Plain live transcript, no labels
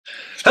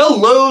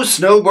Hello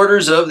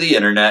snowboarders of the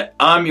internet,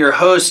 I'm your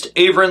host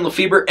Avran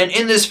LeFeber, and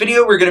in this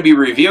video we're going to be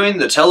reviewing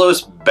the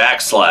Telos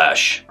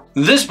Backslash.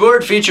 This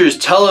board features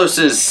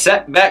Telos's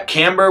setback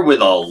camber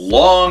with a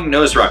long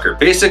nose rocker,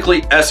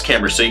 basically S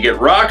camber, so you get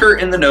rocker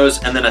in the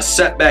nose and then a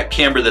setback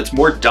camber that's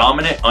more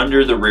dominant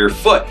under the rear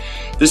foot.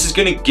 This is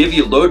going to give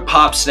you load,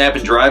 pop, snap,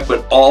 and drive,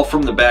 but all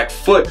from the back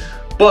foot.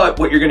 But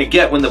what you're going to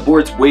get when the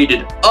board's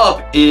weighted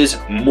up is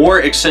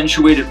more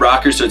accentuated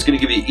rocker, so it's going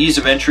to give you ease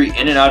of entry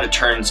in and out of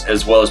turns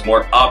as well as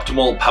more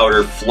optimal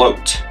powder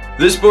float.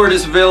 This board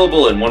is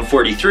available in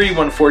 143,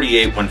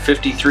 148,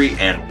 153,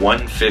 and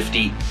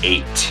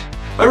 158.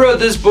 I rode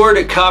this board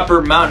at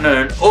Copper Mountain on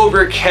an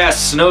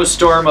overcast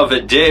snowstorm of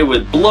a day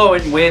with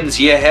blowing winds.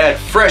 You had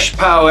fresh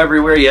pow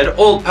everywhere, you had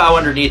old pow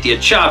underneath, you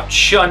had chopped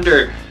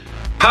chunder,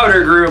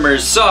 powder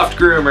groomers, soft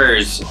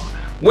groomers,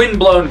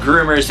 windblown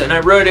groomers, and I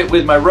rode it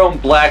with my Rome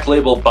Black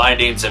Label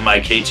bindings and my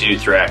K2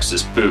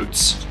 Thraxis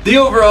boots. The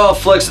overall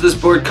flex of this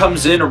board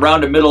comes in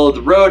around the middle of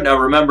the road. Now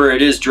remember,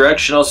 it is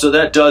directional, so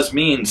that does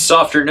mean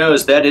softer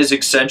nose. That is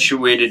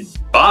accentuated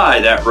by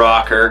that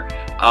rocker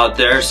out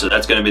there, so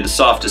that's going to be the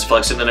softest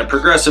flex, and then it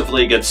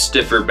progressively gets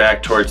stiffer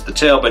back towards the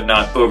tail, but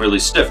not overly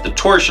stiff. The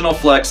torsional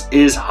flex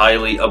is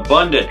highly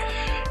abundant.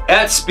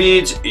 At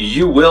speeds,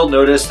 you will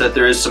notice that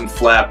there is some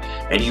flap,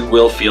 and you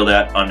will feel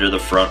that under the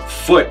front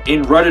foot.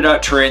 In rutted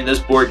out terrain, this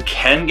board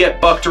can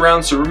get bucked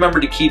around, so remember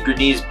to keep your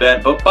knees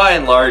bent, but by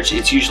and large,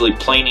 it's usually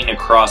planing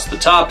across the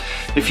top.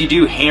 If you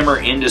do hammer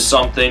into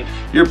something,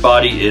 your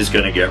body is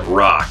going to get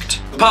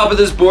rocked. The pop of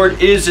this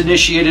board is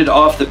initiated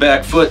off the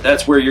back foot.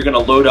 That's where you're going to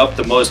load up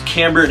the most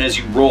camber, and as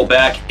you roll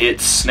back, it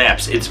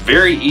snaps. It's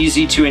very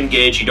easy to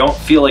engage. You don't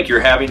feel like you're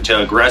having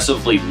to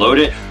aggressively load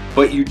it,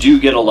 but you do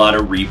get a lot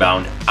of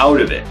rebound out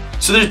of it.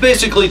 So there's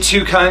basically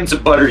two kinds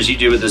of butters you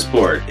do with this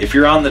board. If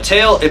you're on the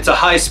tail, it's a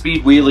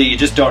high-speed wheelie. You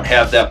just don't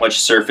have that much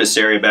surface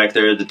area back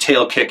there. The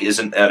tail kick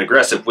isn't that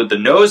aggressive. With the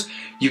nose,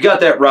 you've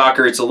got that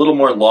rocker. It's a little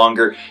more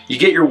longer. You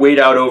get your weight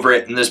out over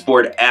it, and this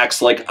board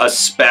acts like a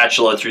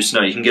spatula through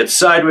snow. You can get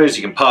sideways,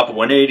 you can pop a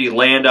 180,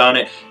 land on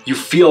it. You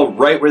feel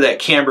right where that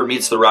camber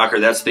meets the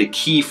rocker. That's the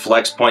key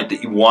flex point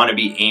that you want to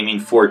be aiming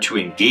for to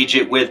engage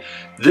it with.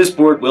 This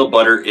board will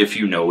butter if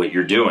you know what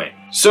you're doing.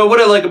 So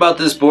what I like about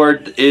this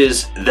board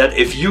is that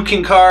if you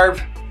can carve,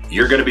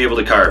 you're going to be able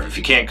to carve. If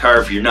you can't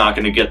carve, you're not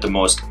going to get the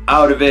most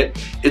out of it.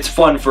 It's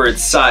fun for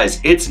its size.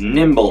 It's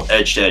nimble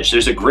edge to edge.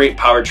 There's a great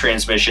power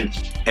transmission,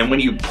 and when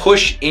you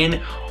push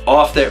in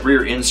off that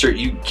rear insert,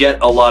 you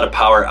get a lot of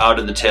power out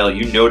of the tail.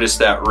 You notice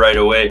that right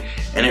away,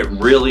 and it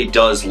really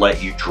does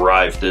let you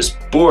drive this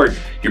board.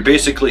 You're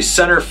basically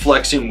center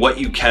flexing what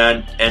you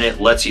can, and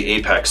it lets you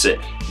apex it.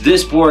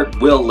 This board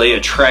will lay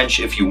a trench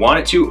if you want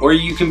it to, or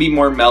you can be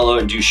more mellow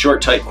and do short,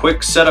 tight,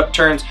 quick setup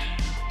turns,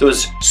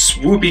 those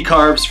swoopy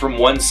carves from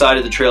one side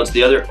of the trail to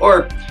the other,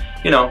 or,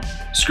 you know,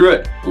 screw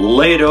it,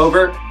 lay it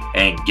over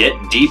and get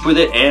deep with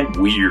it and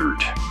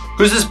weird.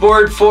 Who's this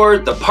board for?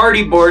 The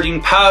party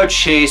boarding, pow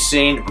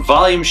chasing,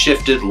 volume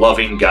shifted,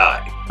 loving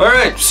guy.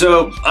 Alright,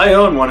 so I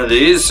own one of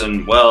these,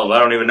 and well, I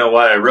don't even know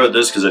why I rode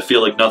this because I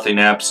feel like nothing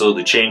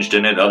absolutely changed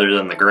in it other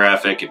than the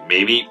graphic.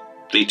 Maybe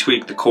they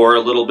tweaked the core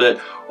a little bit.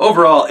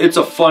 Overall, it's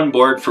a fun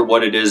board for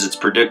what it is. It's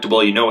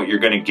predictable. You know what you're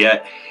going to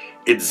get.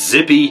 It's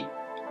zippy.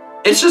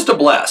 It's just a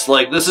blast.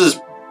 Like, this is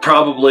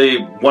probably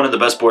one of the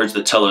best boards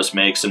that Telos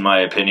makes, in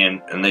my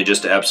opinion, and they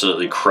just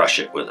absolutely crush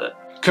it with it.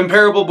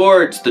 Comparable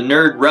boards: the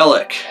Nerd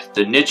Relic,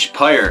 the Niche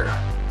Pyre,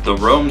 the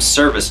Rome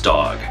Service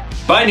Dog.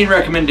 Binding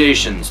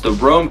recommendations: the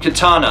Rome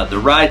Katana, the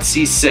Ride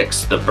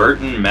C6, the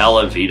Burton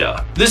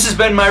Malavita. This has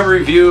been my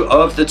review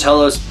of the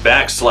Telos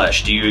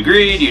Backslash. Do you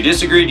agree? Do you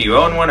disagree? Do you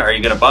own one? Are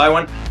you going to buy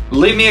one?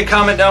 Leave me a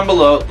comment down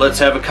below. Let's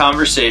have a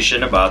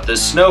conversation about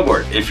this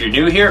snowboard. If you're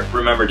new here,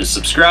 remember to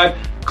subscribe,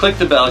 click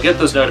the bell, get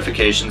those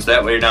notifications.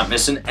 That way you're not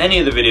missing any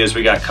of the videos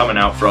we got coming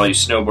out for all you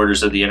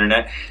snowboarders of the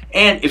internet.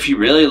 And if you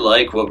really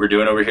like what we're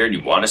doing over here and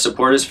you want to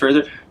support us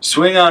further,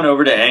 swing on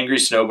over to Angry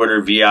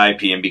Snowboarder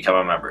VIP and become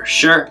a member.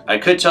 Sure, I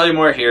could tell you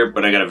more here,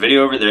 but I got a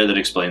video over there that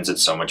explains it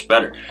so much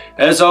better.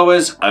 As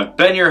always, I've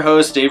been your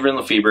host, Avran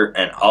LeFeber,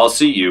 and I'll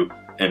see you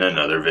in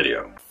another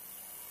video.